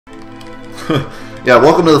Yeah,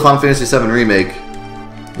 welcome to the Final Fantasy VII Remake.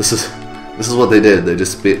 This is what they did. They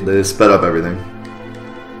just sped up everything.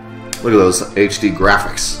 Look at those HD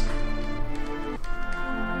graphics.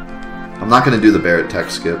 I'm not going to do the Barrett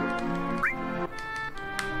tech skip.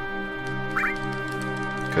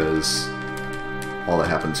 Because all that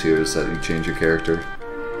happens here is that you change your character.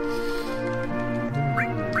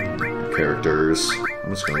 Characters. I'm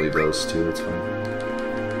just going to leave those too, it's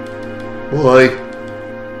fine. Boy!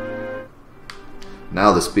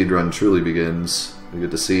 Now the speedrun truly begins. We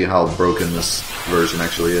get to see how broken this version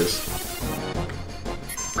actually is.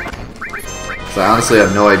 So I honestly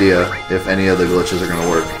have no idea if any of the glitches are going to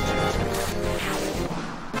work.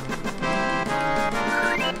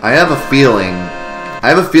 I have a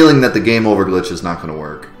feeling that the game over glitch is not going to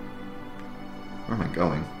work. Where am I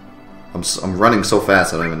going? I'm running so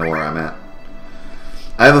fast I don't even know where I'm at.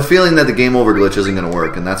 I have a feeling that the game over glitch isn't going to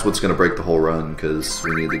work, and that's what's going to break the whole run, because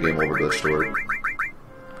we need the game over glitch to work.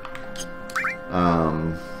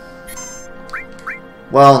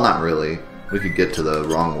 Well, not really. We could get to the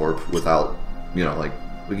wrong warp without, you know, like,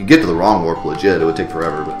 we could get to the wrong warp legit. It would take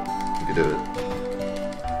forever, but we could do it.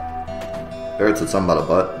 Barrett said something about a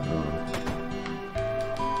butt.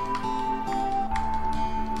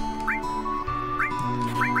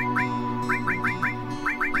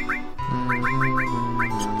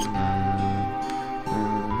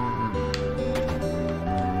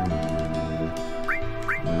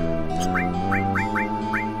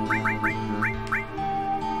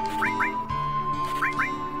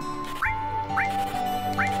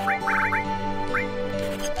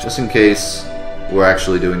 Just in case we're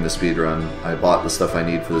actually doing the speedrun, I bought the stuff I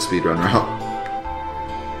need for the speedrun route.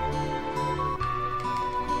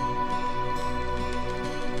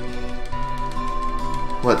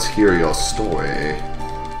 Let's hear your story.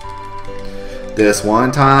 This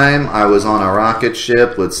one time, I was on a rocket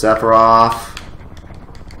ship with Sephiroth.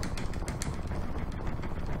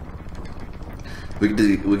 We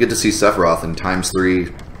get to see Sephiroth in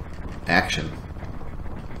 ×3 action.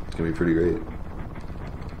 It's gonna be pretty great.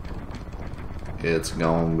 It's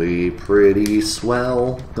gonna be pretty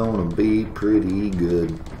swell, gonna be pretty good.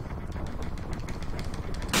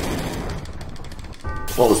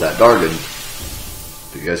 What was that, Dargon?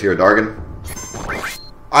 Did you guys hear a Dargon?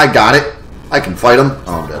 I got it! I can fight him!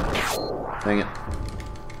 Oh, I'm dead. Dang it.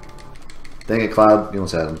 Dang it, Cloud. You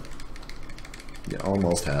almost had him. You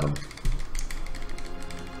almost had him.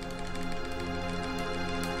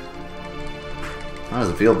 How does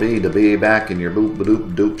it feel to be back in your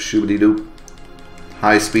boop-a-doop-doop shoobity-doop?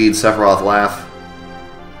 High speed Sephiroth laugh.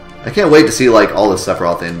 I can't wait to see like all the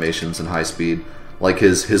Sephiroth animations in high speed. Like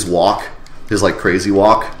his walk, his like crazy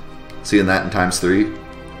walk. Seeing that in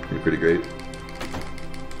 ×3. Be pretty great.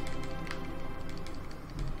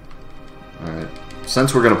 Alright.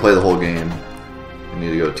 Since we're gonna play the whole game, we need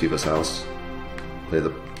to go to Tifa's house. Play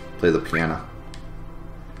the piano.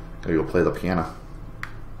 Gotta go play the piano.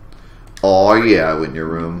 Oh yeah, I went in your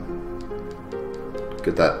room.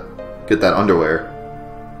 Get that underwear.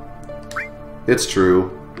 It's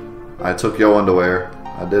true. I took your underwear.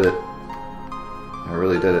 I did it. I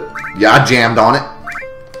really did it. Yeah, I jammed on it.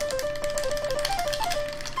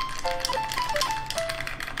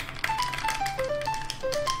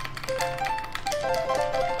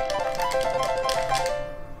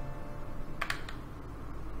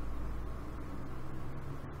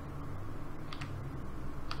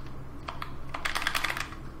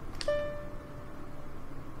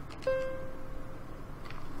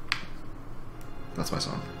 That's my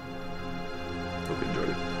song. Hope you enjoyed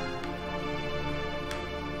it.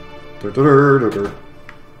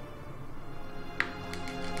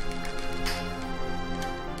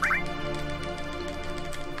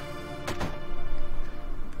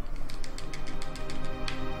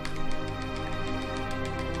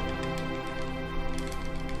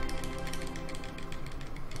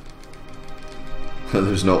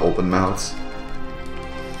 There's no open mouths.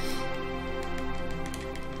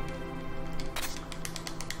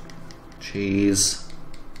 Cheese.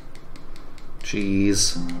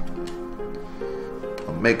 Cheese.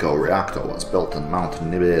 A Mako reactor was built in Mount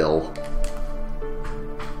Nibel.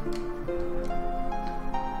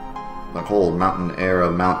 The whole mountain air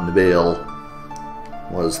of Mount Nibel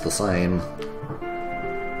was the same.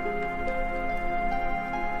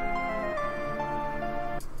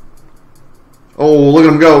 Oh, look at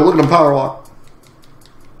him go! Look at him power walk!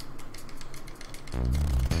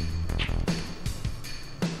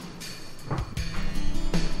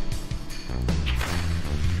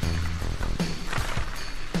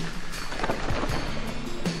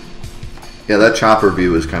 Yeah, that chopper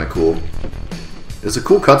view is kind of cool. It's a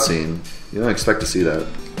cool cutscene. You don't expect to see that.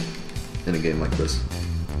 in a game like this.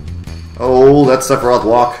 Oh, that's Sephiroth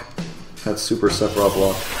walk. That's super Sephiroth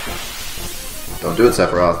walk. Don't do it,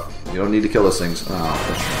 Sephiroth. You don't need to kill those things. Oh.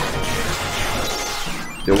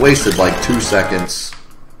 You wasted like 2 seconds.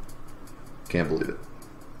 Can't believe it.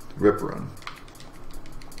 Rip run.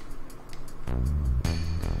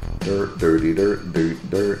 Dirt, dirty, dirt, dirt,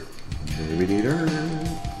 dirt. Dirty, dirt.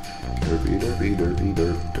 Derpy, derpy, derpy,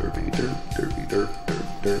 derp, derpy, derp, derpy, derp, derp,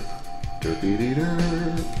 derp. Derpy,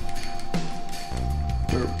 derp.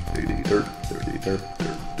 Derpy, derp, dirty, derp,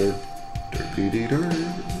 derp, derp. Derpy, derp.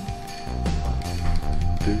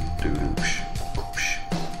 Do, do, do, psh, psh,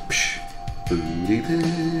 psh. Booty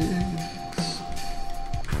pigs.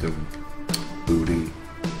 Boom. Booty.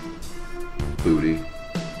 Booty.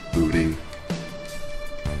 Booty.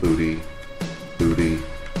 Booty. Booty.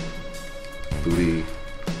 Booty.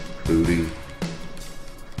 Booty.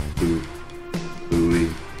 Booty. Booty.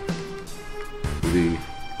 Booty.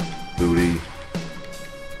 Booty.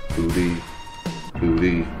 Booty.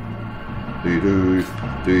 Booty.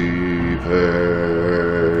 Booty.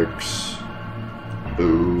 Pecs.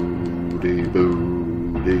 Booty.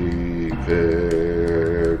 Booty.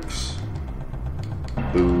 Pecs.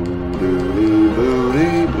 Booty. Booty.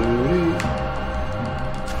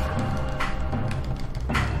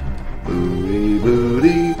 Booty.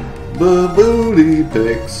 Booty. Booty. Booty.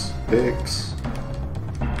 Pics. Pics.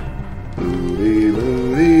 Booty.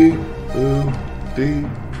 Booty. Booty. Dee.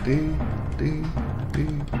 Dee. Dee.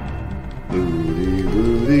 Booty.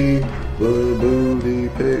 Booty. Booty.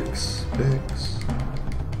 Pics. Pics.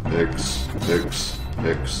 Pics. Pics.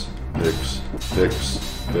 Pics. Pics. Pics.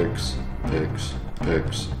 Pics. Pics.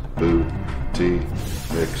 Pics. Booty.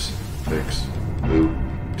 Pics. Pics.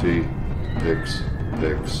 Booty. Pics.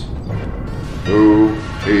 Pics.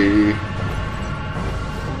 Booty.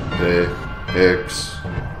 Pics.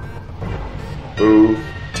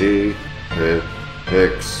 Booty.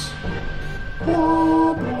 Pics. Booty.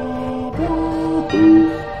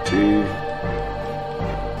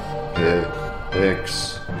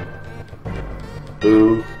 Pics.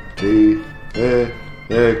 Booty.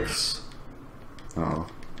 Pics. Oh,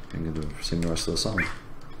 didn't get to sing the rest of the song.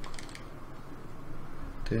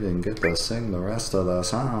 Didn't get to sing the rest of the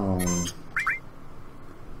song.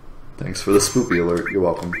 Thanks for the spoopy alert. You're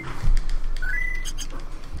welcome.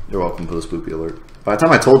 You're welcome for the spoopy alert. By the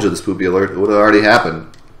time I told you the spoopy alert, it would have already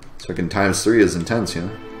happened. So ×3 is intense, you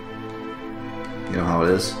know? You know how it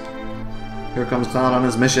is. Here comes Cloud on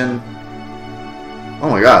his mission. Oh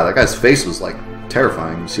my god, that guy's face was like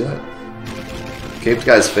terrifying. You see that? The caped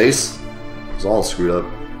guy's face was all screwed up.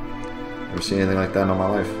 Never seen anything like that in all my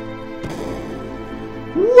life.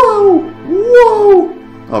 Whoa! Whoa!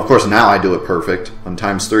 Oh, of course, now I do it perfect on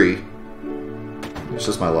 ×3. It's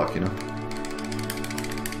just my luck, you know?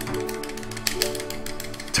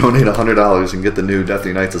 Donate $100 and get the new Death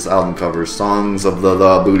Unites album cover, Songs of the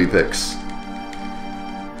Booty Pics.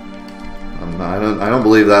 I don't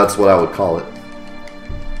believe that's what I would call it.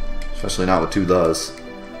 Especially not with 2 thes.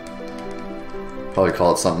 Probably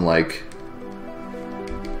call it something like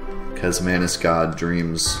Kesmanis God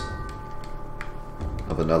Dreams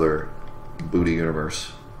of Another Booty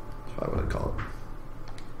Universe. That's what I would call it.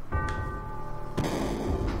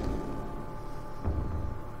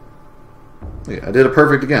 Yeah, I did it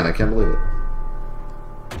perfect again. I can't believe it.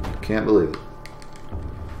 Can't believe it.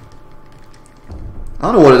 I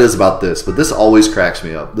don't know what it is about this, but this always cracks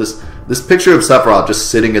me up. This picture of Sephiroth just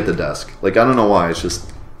sitting at the desk. Like, I don't know why. It's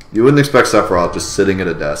just, you wouldn't expect Sephiroth just sitting at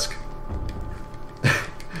a desk.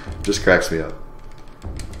 Just cracks me up.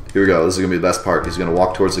 Here we go. This is going to be the best part. He's going to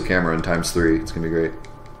walk towards the camera in ×3. It's going to be great.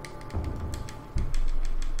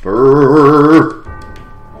 Brrr.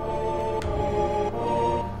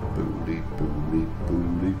 Booty, booty,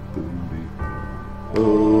 booty, booty.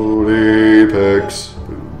 Booty pics.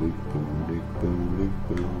 Booty, booty, booty,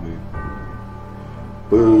 booty.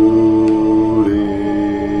 Booty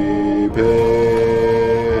pics.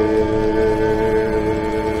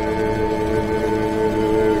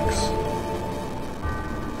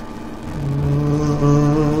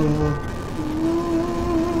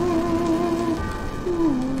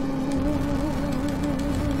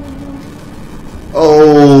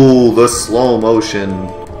 Oh, the slow motion.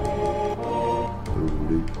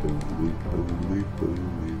 Booty, booty, booty,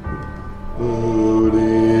 booty,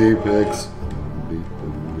 booty pics. Booty,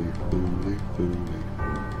 booty, booty, booty.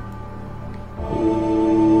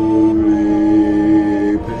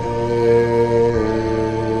 Booty pics.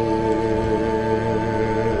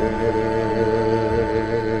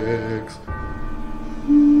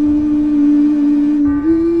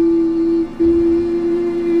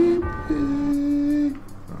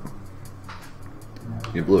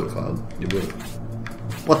 blew it, Cloud. You blew it.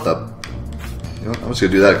 What the? You know what? I'm just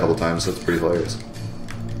gonna do that a couple times. That's pretty hilarious.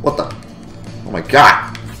 What the? Oh my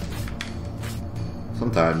god!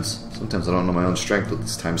 Sometimes I don't know my own strength with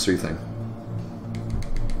this ×3 thing.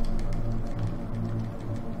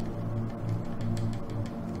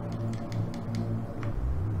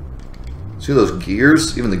 See those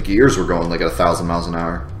gears? Even the gears were going like at 1,000 miles an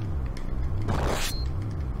hour.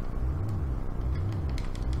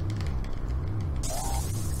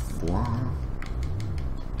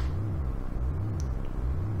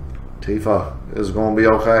 Tifa is gonna be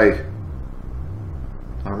okay.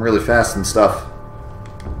 I'm really fast and stuff.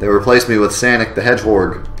 They replaced me with Sonic the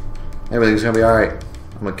Hedgehog. Everything's gonna be alright.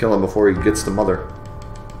 I'm gonna kill him before he gets to Mother.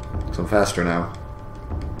 Because I'm faster now.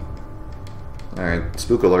 Alright,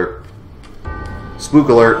 spook alert. Spook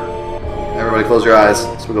alert! Everybody close your eyes.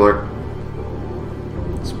 Spook alert.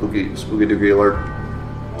 Spooky dookie alert.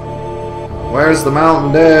 Where's the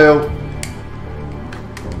Mountain Dew?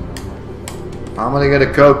 I'm gonna get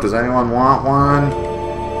a Coke. Does anyone want one?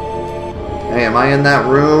 Hey, am I in that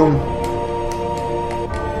room?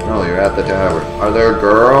 No, you're at the tavern. Are there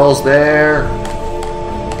girls there?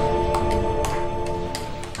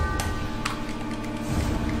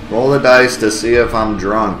 Roll the dice to see if I'm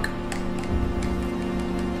drunk.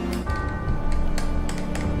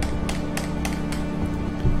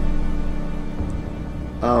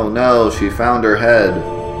 Oh no, she found her head.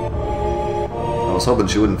 I was hoping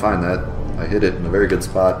she wouldn't find that. I hid it in a very good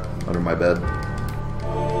spot under my bed.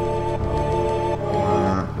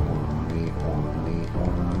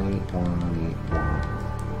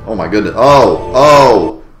 Oh my goodness.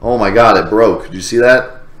 Oh my god, it broke. Did you see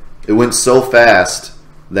that? It went so fast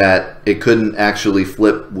that it couldn't actually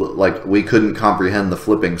flip, like we couldn't comprehend the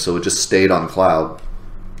flipping, so it just stayed on Cloud.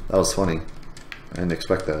 That was funny. I didn't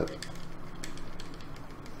expect that.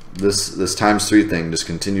 This ×3 thing just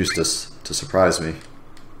continues to surprise me.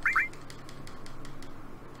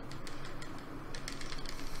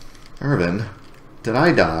 Irvin, did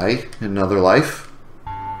I die in another life?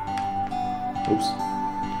 Oops.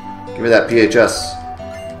 Give me that PHS.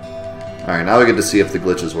 Alright, now we get to see if the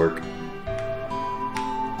glitches work.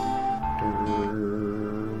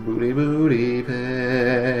 Booty booty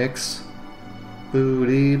pics.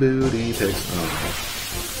 Booty booty pics. Oh.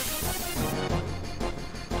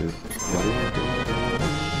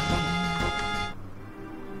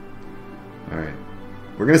 Alright.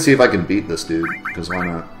 We're gonna see if I can beat this dude, because why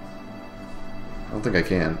not? I don't think I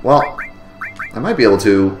can. Well, I might be able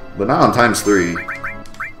to, but not on ×3.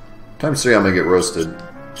 ×3 I'm gonna get roasted.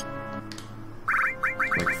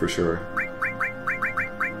 Like, for sure.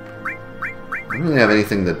 I don't really have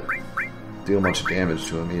anything that deal much damage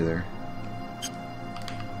to him either.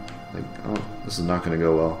 Like, oh, this is not gonna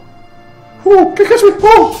go well. Ooh, catch me!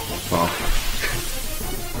 Oh! Well.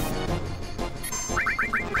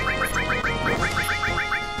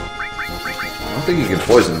 I don't think you can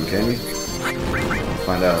poison him, can you? Let's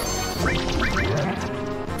find out.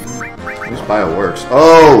 This bio works.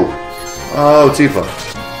 Oh! Oh, Tifa.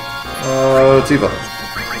 Oh, Tifa.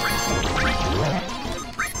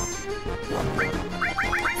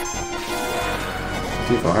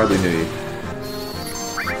 Tifa, I hardly knew you.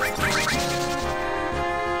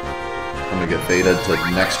 I'm gonna get betaed to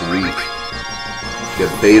next week. Get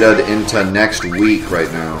betaed into next week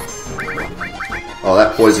right now. Oh,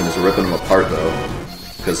 that poison is ripping him apart though,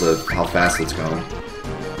 because of how fast it's going.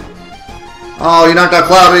 Oh, you knocked out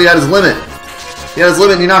Cloud, but he had his limit. He had his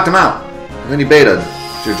limit and you knocked him out. And then you betaed.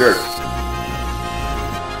 You're a jerk.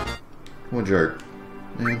 What a jerk.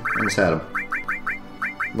 Man, I just had him.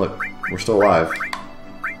 Look, we're still alive.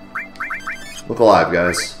 Look alive,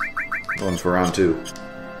 guys. Going for round 2.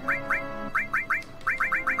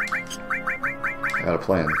 I got a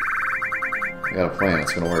plan. I got a plan.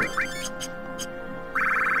 It's gonna work.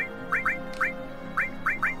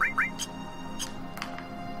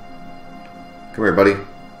 Come here, buddy.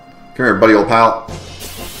 Come here, buddy, old pal.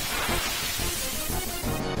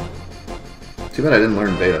 Too bad I didn't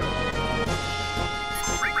learn beta.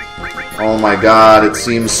 Oh my god, it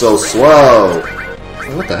seems so slow.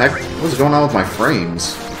 What the heck? What is going on with my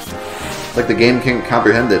frames? It's like the game can't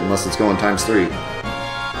comprehend it unless it's going ×3.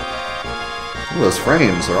 Ooh, those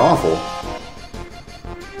frames are awful.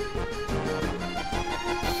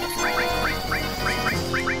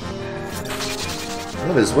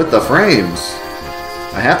 What is with the frames?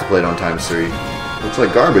 I have to play it on ×3. Looks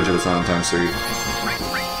like garbage if it's not on ×3.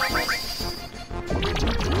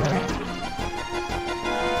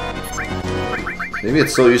 Maybe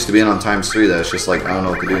it's so used to being on ×3 that it's just like, I don't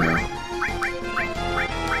know what to do now.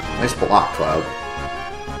 Nice block, Cloud.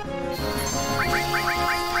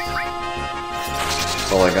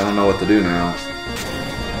 So like, I don't know what to do now.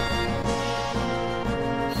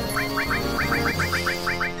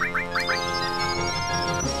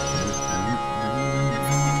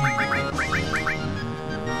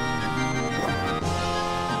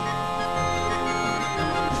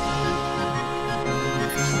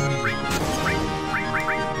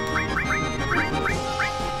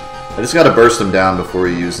 I just gotta burst him down before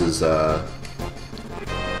he uses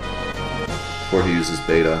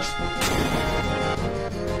beta,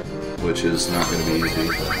 which is not gonna be easy.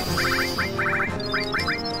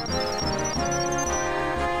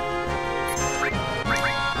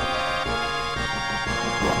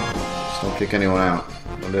 Just don't kick anyone out.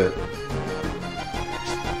 Don't do it.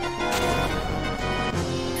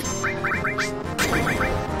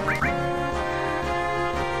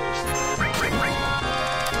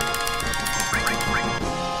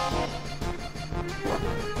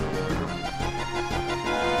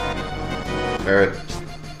 Barrett.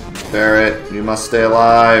 Barrett, you must stay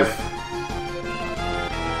alive.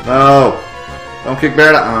 No! Don't kick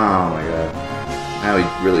Barrett out. Oh my god. Now he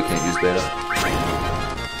really can't use beta.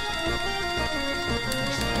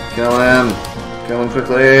 Kill him. Kill him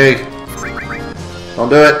quickly. Don't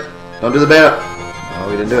do it. Don't do the beta. Oh,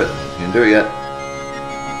 he didn't do it. He didn't do it yet.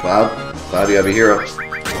 Cloud. Cloud, you have a hero.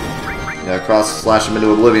 Yeah, cross slash him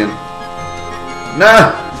into oblivion.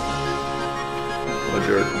 No! What a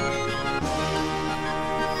jerk.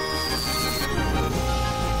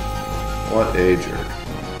 What a jerk.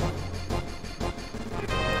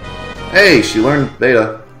 Hey, she learned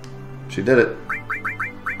beta. She did it.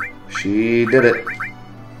 She did it.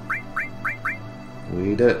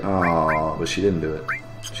 We did it. Oh, but she didn't do it.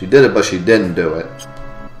 She did it, but she didn't do it.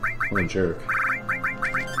 What a jerk.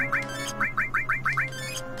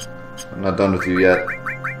 I'm not done with you yet.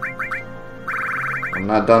 I'm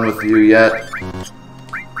not done with you yet.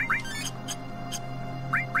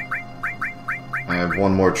 I have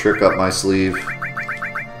one more trick up my sleeve.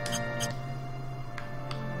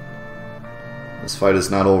 This fight is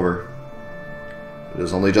not over. It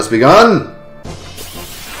has only just begun!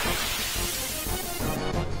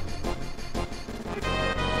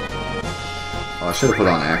 Oh, I should have put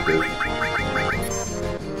on active.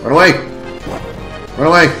 Run away! Run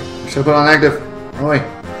away! I should have put on active. Run away!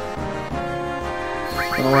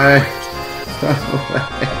 Run away! Run away!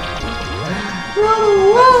 Run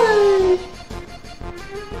away!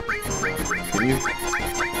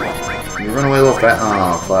 Can you run away a little fast?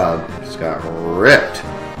 Oh, Cloud just got ripped.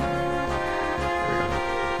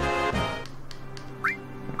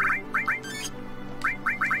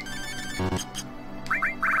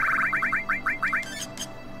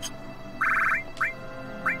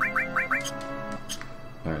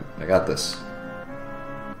 Alright, I got this.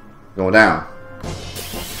 Going down.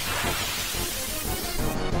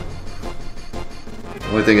 The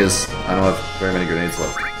only thing is, I don't have very many grenades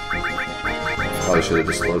left. Probably should have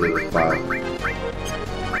just loaded with fire.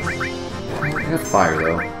 I got fire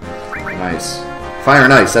though. Nice. Fire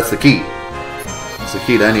and ice, that's the key. That's the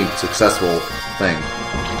key to any successful thing.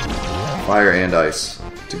 Fire and ice.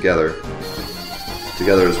 Together.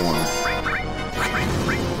 Together as one.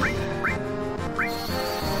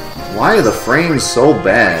 Why are the frames so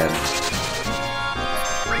bad?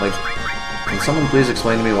 Like, can someone please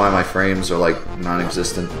explain to me why my frames are like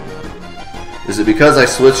non-existent? Is it because I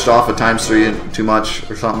switched off of times 3 too much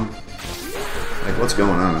or something? Like, what's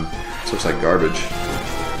going on? This looks like garbage.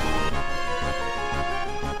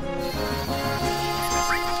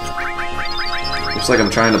 Looks like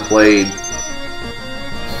I'm trying to play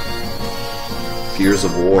Gears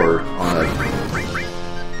of War on a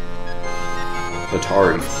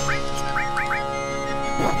Atari.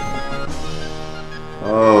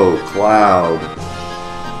 Oh, Cloud.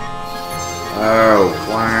 Oh,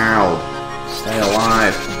 Cloud. Stay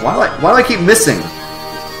alive. Why do I keep missing?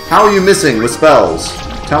 How are you missing with spells?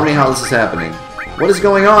 Tell me how this is happening. What is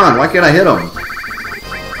going on? Why can't I hit him?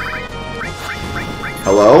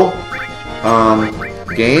 Hello?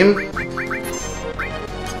 Game?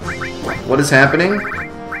 What is happening?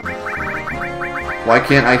 Why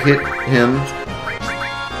can't I hit him?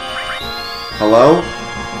 Hello?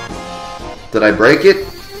 Did I break it?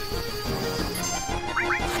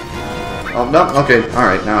 Oh, no, okay,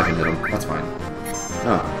 alright, now I can hit him. That's fine.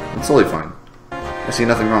 No, it's totally fine. I see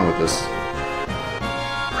nothing wrong with this.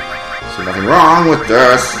 I see nothing wrong with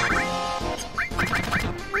this!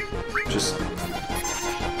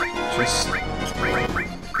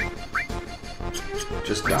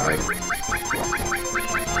 Just die.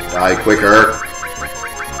 Die quicker!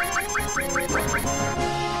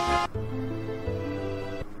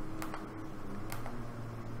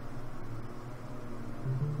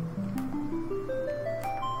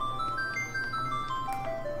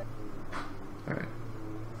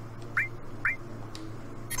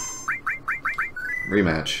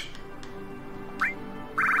 Rematch.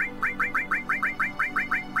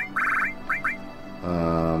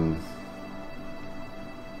 How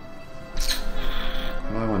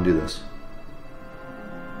do I want to do this?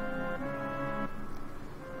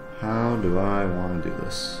 How do I want to do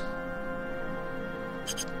this?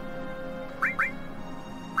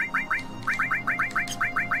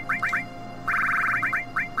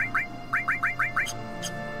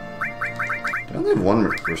 I only have one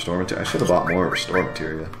restore material. I should have bought more restore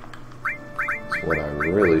materia. That's what I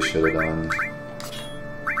really should have done.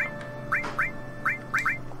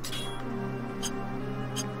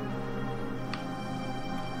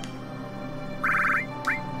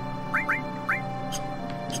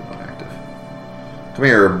 Come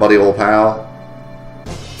here, buddy old pal.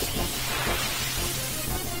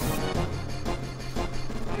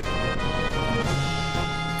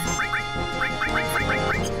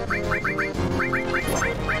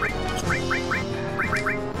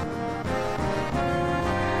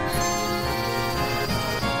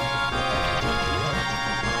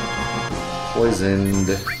 Poisoned.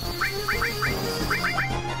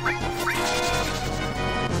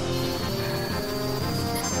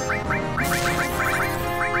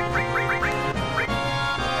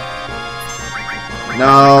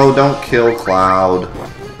 No, don't kill Cloud.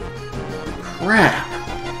 Crap.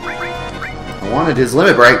 I wanted his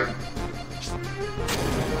limit break.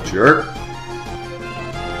 Jerk.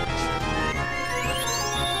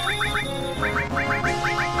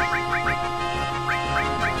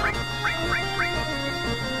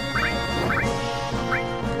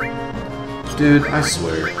 Dude, I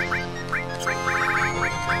swear.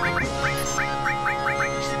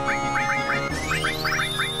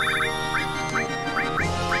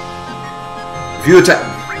 If you attack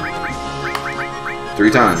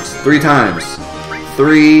 3 times, 3 times,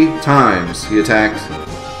 3 times he attacked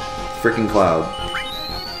freaking Cloud.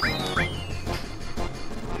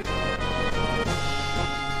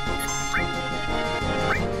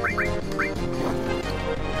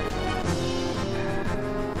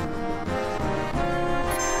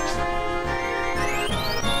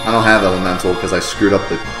 I don't have elemental because I screwed up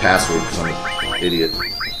the password because I'm an idiot.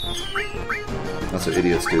 That's what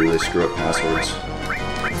idiots do, they screw up passwords.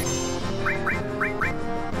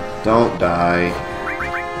 Don't die.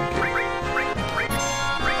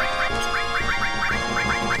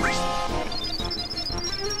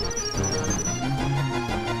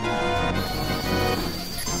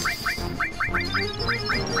 Thank you.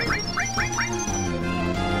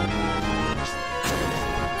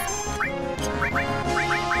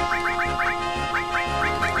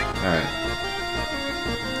 Alright.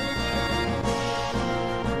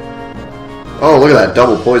 Oh, look at that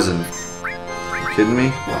double poison. Are you kidding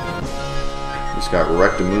me? Just got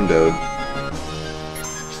rectamundoed.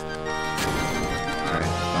 Alright,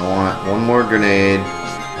 I want one more grenade.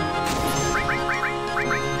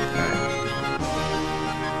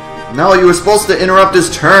 Alright. No, you were supposed to interrupt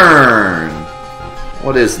his turn!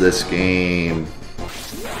 What is this game?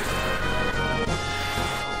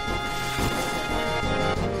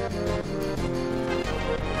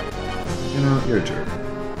 You know, you're a jerk.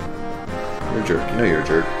 You're a jerk. You know you're a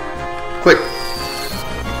jerk. Quick!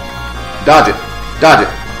 Dodge it! Dodge it!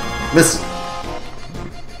 Miss!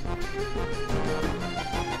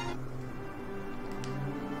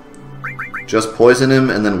 Just poison him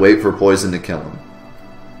and then wait for poison to kill him.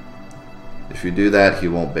 If you do that, he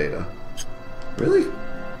won't beta. Really?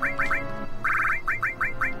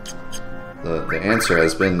 The answer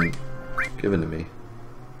has been given to me.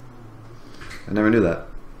 I never knew that.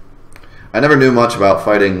 I never knew much about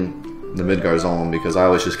fighting the Midgar Zolom because I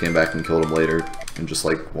always just came back and killed him later and just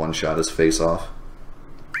like one-shot his face off.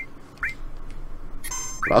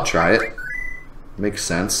 But I'll try it. Makes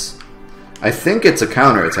sense. I think it's a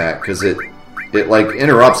counterattack because it like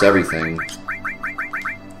interrupts everything.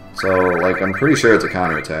 So like I'm pretty sure it's a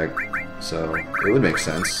counterattack. So it would make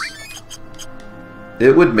sense.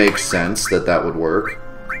 It would make sense that that would work.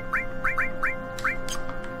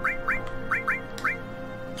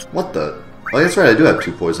 What the? Oh, that's right, I do have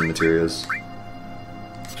 2 poison materials.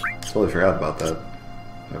 Totally forgot about that.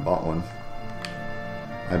 I bought one.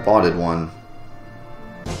 I bought it one.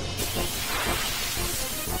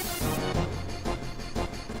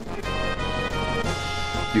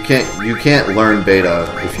 You can't learn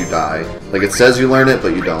beta if you die. Like it says you learn it,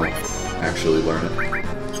 but you don't actually learn it.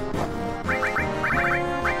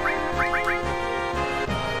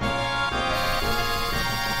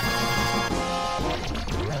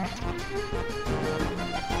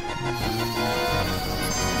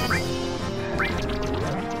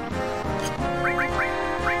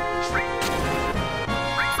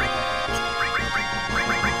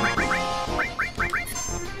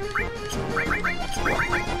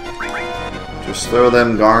 throw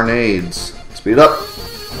them garnades. Speed up.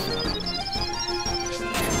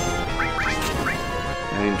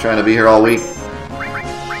 I ain't trying to be here all week.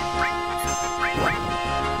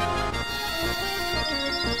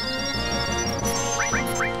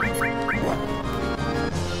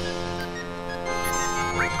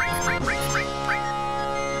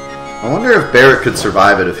 I wonder if Barrett could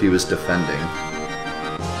survive it if he was defending.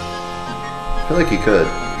 I feel like he could.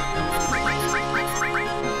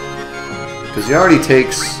 Because he already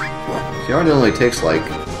only takes like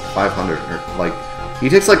 500, or like, he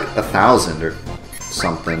takes like 1,000 or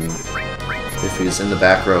something if he's in the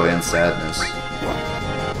back row and sadness.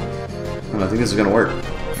 I think this is gonna work.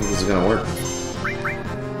 I think this is gonna work.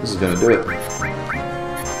 This is gonna do it.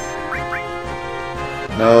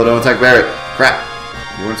 No, don't attack Barrett. Crap.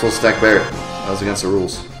 You weren't supposed to attack Barrett. That was against the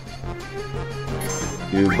rules.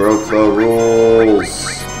 You broke the rules.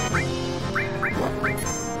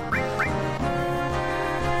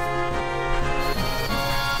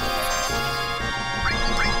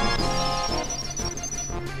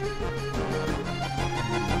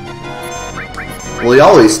 Well, he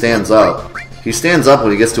always stands up. He stands up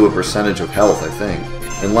when he gets to a percentage of health, I think.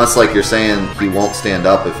 Unless, like, you're saying he won't stand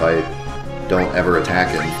up if I don't ever attack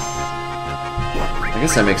him. I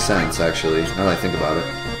guess that makes sense, actually, now that I think about it.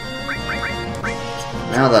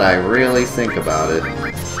 Now that I really think about it.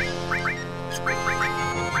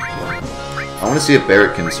 I want to see if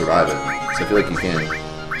Barrett can survive it, because I feel like he can.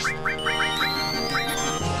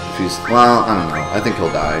 If he's... well, I don't know. I think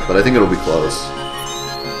he'll die, but I think it'll be close.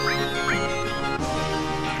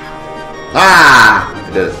 Ah! I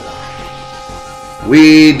did it.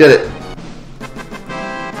 We did it!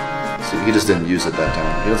 See, he just didn't use it that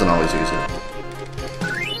time. He doesn't always use it.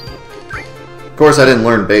 Of course, I didn't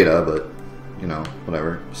learn beta, but, you know,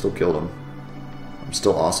 whatever. Still killed him. I'm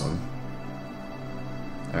still awesome.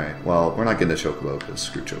 Alright, well, we're not getting to Chocobo, because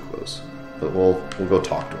screw Chocobos. But we'll go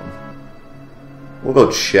talk to him. We'll go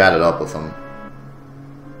chat it up with him.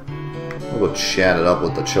 We'll go chat it up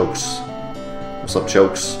with the Chokes. What's up,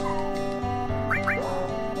 Chokes?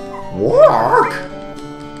 Work!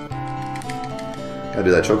 Gotta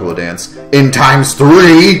do that Chocobo dance in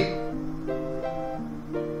 ×3!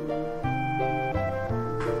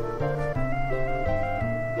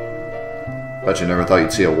 Bet you never thought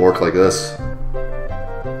you'd see a work like this.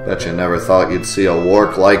 Bet you never thought you'd see a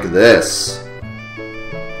work like this.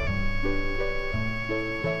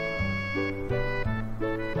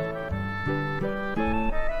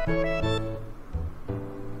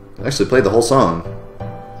 I actually played the whole song.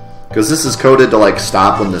 Because this is coded to, like,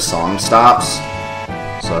 stop when the song stops.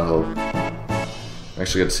 So, I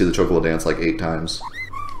actually got to see the Chocobo dance like 8 times.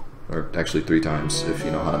 Or actually 3 times, if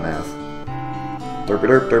you know how to math. Derp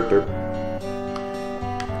derp derp derp.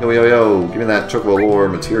 Yo yo yo, give me that Chocobo lore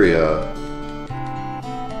materia.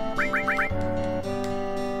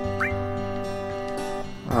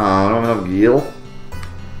 Oh, I don't have enough gil? I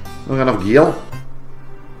don't got enough gil?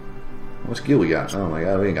 How much gil we got? Oh my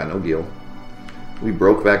god, we ain't got no gil. We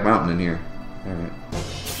broke back mountain in here. Alright.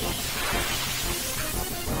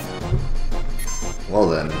 Well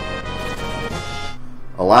then.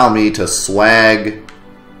 Allow me to swag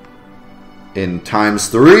in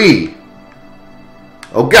 ×3!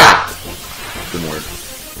 Oh god! Didn't work.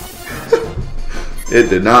 It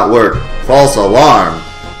did not work. False alarm.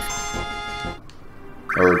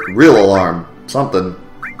 Or real alarm. Something.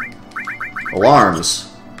 Alarms.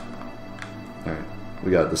 Alright,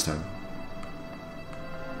 we got it this time.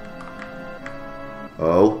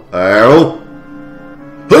 Oh. Oh!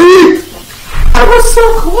 Hey! I was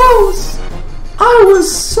so close! I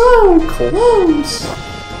was so close!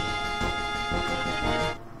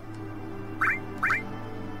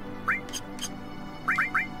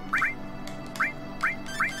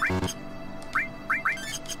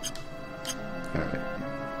 Alright.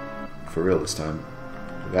 For real this time.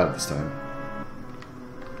 We got it this time.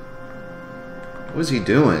 What was he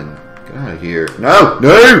doing? Get out of here. No!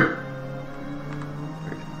 No!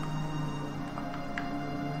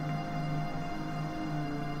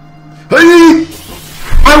 Hey!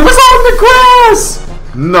 I was on the grass!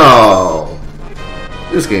 No!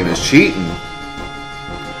 This game is cheating.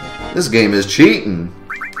 This game is cheating.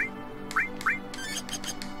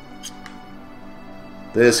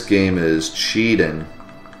 This game is cheating.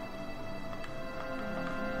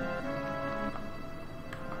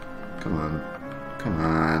 Come on. Come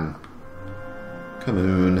on. Come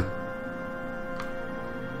on.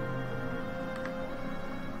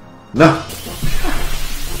 No!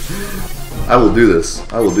 I will do this.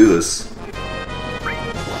 I will do this.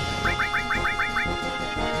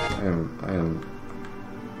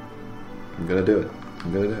 I'm gonna do it.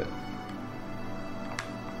 I'm gonna do it.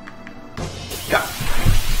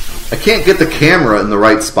 I can't get the camera in the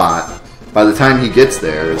right spot. By the time he gets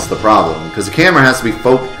there is the problem, because the camera has to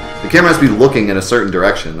be looking in a certain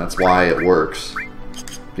direction. That's why it works,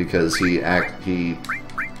 because he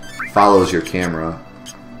follows your camera.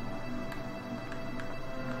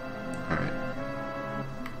 All right.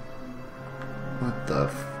 What the?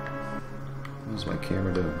 What's my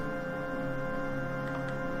camera doing?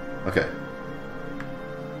 Okay.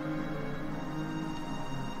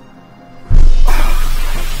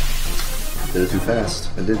 Did it too fast.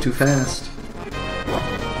 I did it too fast.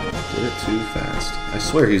 Did it too fast. I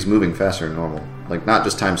swear he's moving faster than normal. Like, not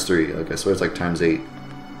just ×3. Like, I swear it's like ×8.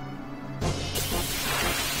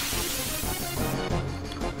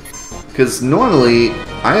 Because normally,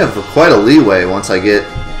 I have quite a leeway once I get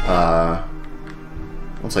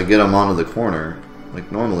him onto the corner.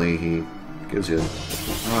 Like, normally he gives you...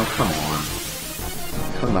 Oh, come on.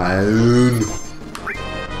 Come on.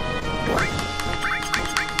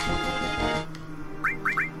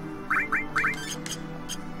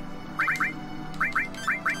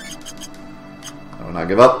 I will not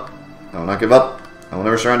give up. I will not give up. I will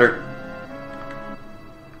never surrender.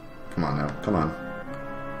 Come on now. Come on.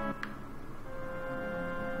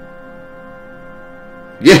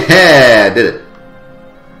 Yeah! I did it.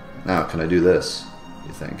 Now, can I do this,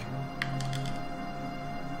 you think?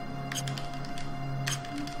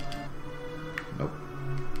 Nope.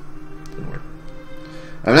 Didn't work.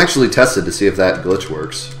 I haven't actually tested to see if that glitch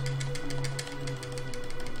works.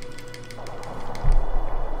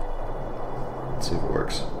 Let's see if it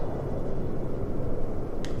works.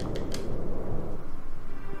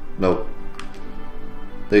 Nope.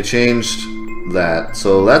 They changed that.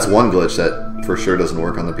 So that's one glitch that for sure doesn't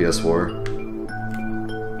work on the PS4.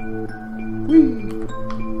 Whee!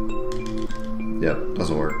 Yep,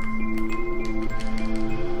 doesn't work.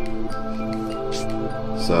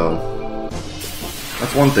 So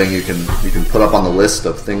that's one thing you can put up on the list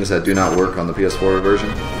of things that do not work on the PS4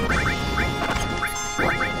 version.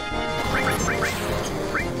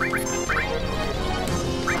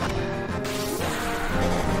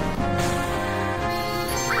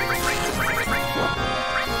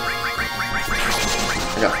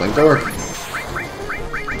 I got flamethrower.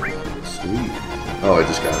 Sweet. Oh, I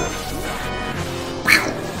just got it.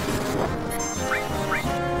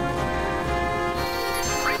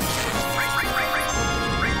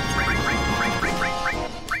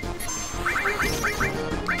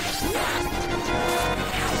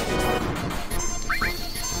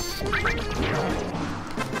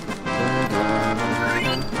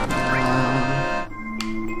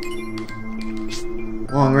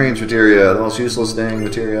 Long range materia, the most useless dang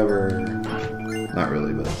materia ever. Not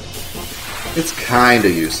really, but it's kinda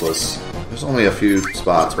useless. There's only a few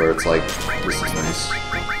spots where it's like, this is nice.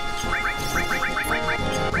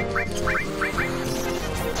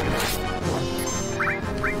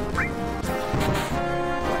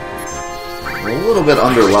 We're a little bit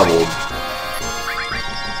under-leveled.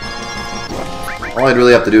 All I'd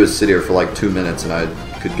really have to do is sit here for like 2 minutes and I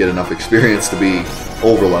could get enough experience to be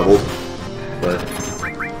over-leveled. But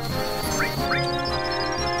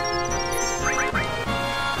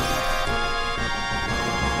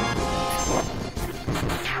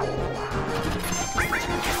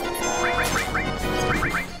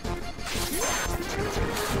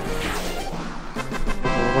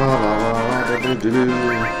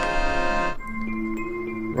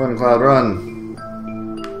run, Cloud, run!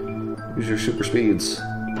 Use your super speeds.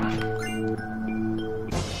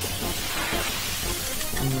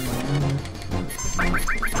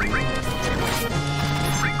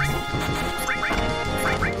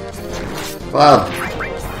 Cloud!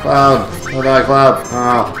 Cloud! Oh, die, Cloud!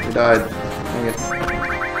 Oh, he died. Dang it.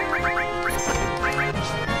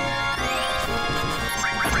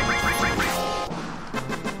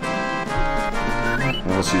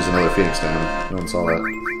 Well, let's use another Phoenix down. No one saw that.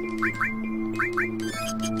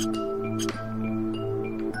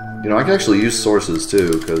 You know, I can actually use sources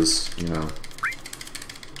too, because, you know,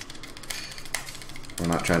 we're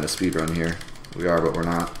not trying to speedrun here. We are, but we're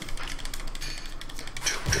not.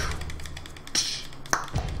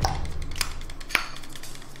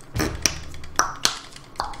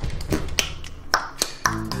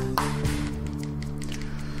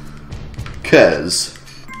 Kez.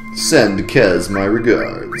 Send Kez my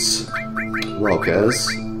regards. Well, Kez,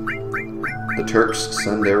 the Turks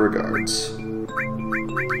send their regards.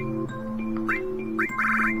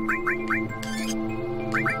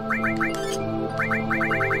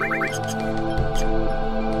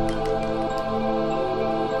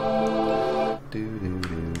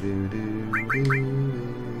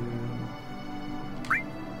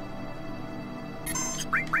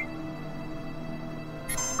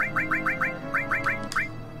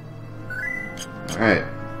 Alright.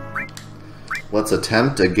 Let's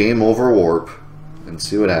attempt a game over warp and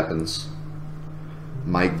see what happens.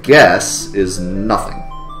 My guess is nothing.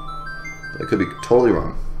 That could be totally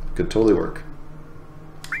wrong. Could totally work.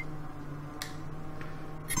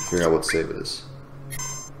 Figure out what save it is.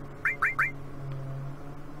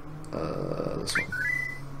 This one.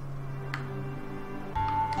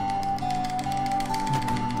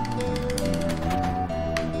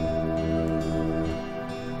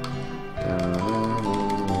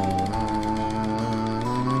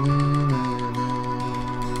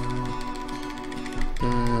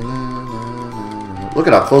 Look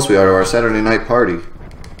at how close we are to our Saturday night party.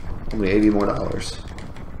 Only $80 more.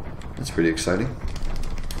 That's pretty exciting.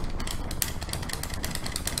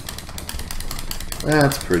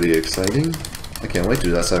 That's pretty exciting. I can't wait to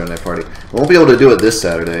do that Saturday night party. I won't be able to do it this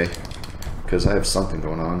Saturday because I have something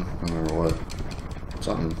going on. I don't remember what.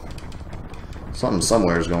 Something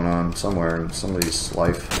somewhere is going on. Somewhere in somebody's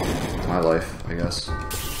life. My life, I guess.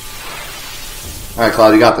 Alright,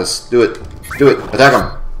 Cloud, you got this. Do it. Do it. Attack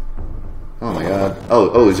him. Oh my god.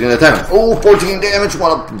 Oh, he's gonna attack him. Oh, 14 damage.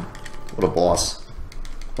 What a boss.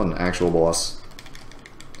 What an actual boss.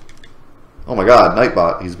 Oh my god,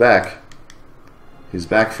 Nightbot. He's back. He's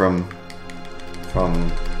back from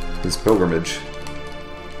his pilgrimage.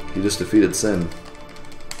 He just defeated Sin.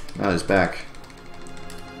 Now he's back.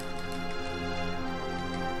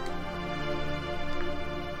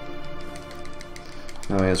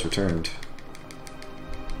 Now he has returned.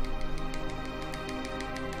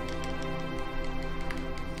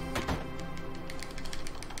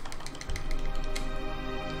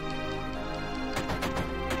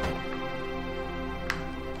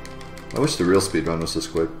 I wish the real speedrun was this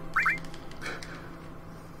quick.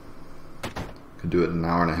 Could do it in an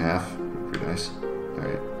hour and a half. Pretty nice.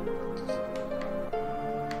 Alright.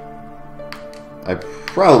 I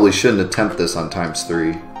probably shouldn't attempt this on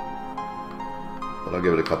 ×3. But I'll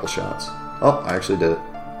give it a couple shots. Oh, I actually did it.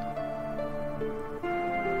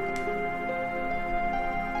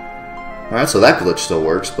 Alright, so that glitch still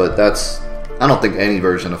works, but that's... I don't think any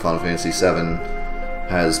version of Final Fantasy VII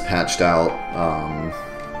has patched out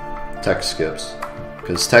text skips,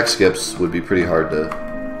 because text skips would be pretty hard to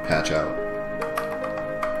patch out.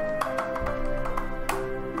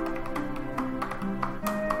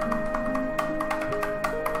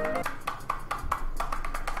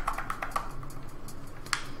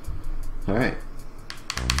 Alright.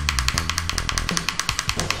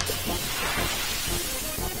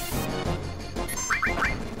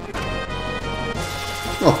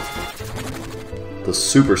 Oh. The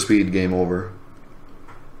super speed game over.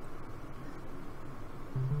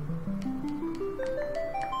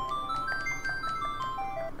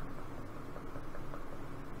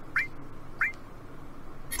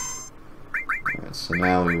 So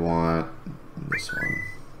now we want this one.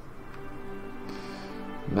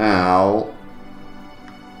 Now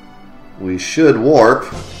we should warp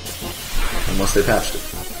unless they patched it.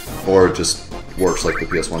 Or it just works like the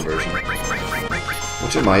PS1 version.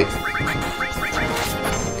 Which it might.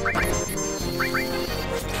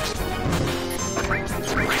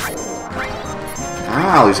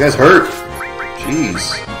 Ow, these guys hurt!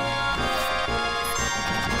 Jeez.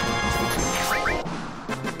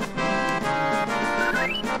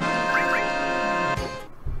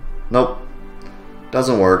 Nope.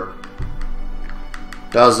 Doesn't work.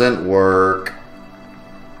 Doesn't work.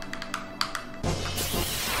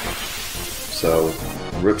 So,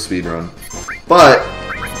 rip speedrun. But,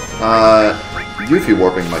 Yuffie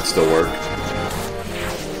warping might still work.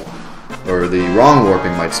 Or the wrong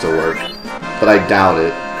warping might still work. But I doubt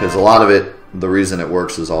it, because a lot of it, the reason it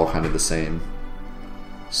works is all kind of the same.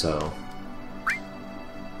 So...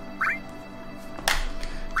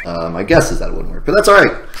 my guess is that it wouldn't work, but that's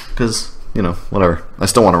alright, because, you know, whatever. I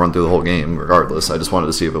still want to run through the whole game, regardless. I just wanted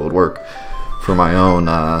to see if it would work for my own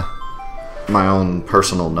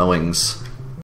personal knowings